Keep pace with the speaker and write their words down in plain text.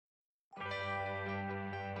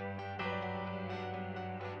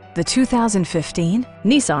the 2015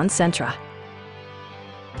 Nissan Sentra.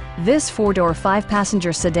 This four-door,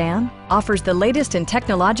 five-passenger sedan offers the latest in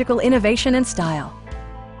technological innovation and style.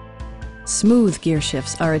 Smooth gear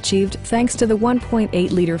shifts are achieved thanks to the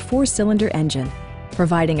 1.8-liter four-cylinder engine,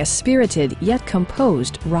 providing a spirited yet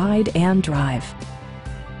composed ride and drive.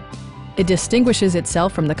 It distinguishes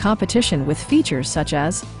itself from the competition with features such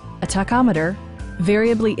as a tachometer,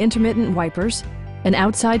 variably intermittent wipers, an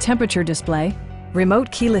outside temperature display,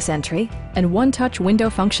 remote keyless entry, and one-touch window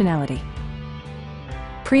functionality.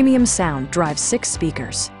 Premium sound drives 6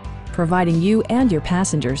 speakers, providing you and your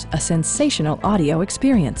passengers a sensational audio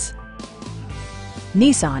experience.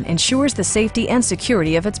 Nissan ensures the safety and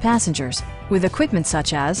security of its passengers with equipment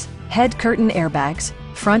such as head curtain airbags,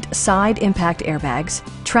 front side impact airbags,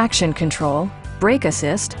 traction control, brake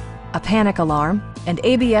assist, a panic alarm, and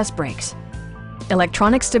ABS brakes.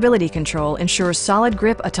 Electronic stability control ensures solid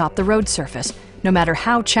grip atop the road surface, no matter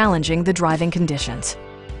how challenging the driving conditions.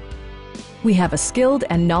 We have a skilled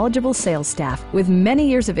and knowledgeable sales staff with many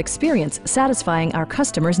years of experience satisfying our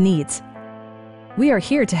customers' needs. We are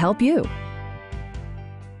here to help you.